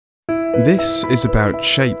This is about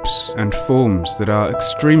shapes and forms that are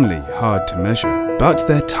extremely hard to measure, but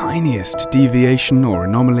their tiniest deviation or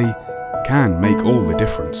anomaly can make all the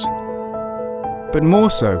difference. But more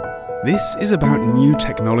so, this is about new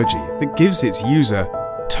technology that gives its user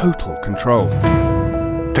total control.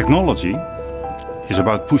 Technology is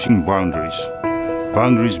about pushing boundaries.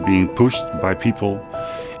 Boundaries being pushed by people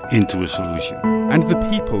into a solution. And the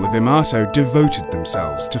people of Irmato devoted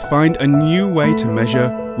themselves to find a new way to measure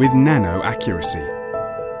with nano accuracy.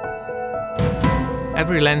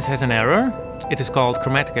 Every lens has an error. It is called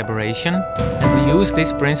chromatic aberration, and we use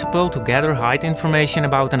this principle to gather height information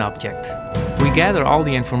about an object. We gather all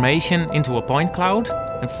the information into a point cloud,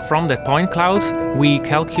 and from that point cloud we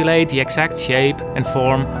calculate the exact shape and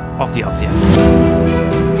form of the object.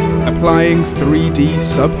 Applying 3D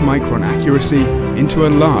sub-micron accuracy into a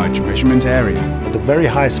large measurement area. At a very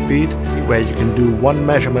high speed, where you can do one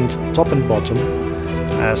measurement top and bottom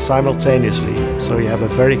simultaneously, so you have a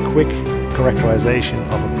very quick characterization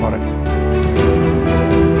of a product.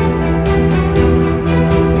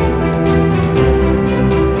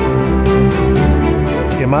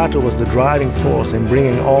 Irmato was the driving force in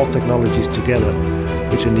bringing all technologies together,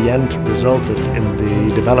 which in the end resulted in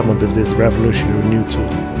the development of this revolutionary new tool.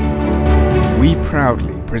 We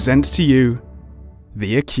proudly present to you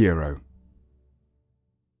the Accuro.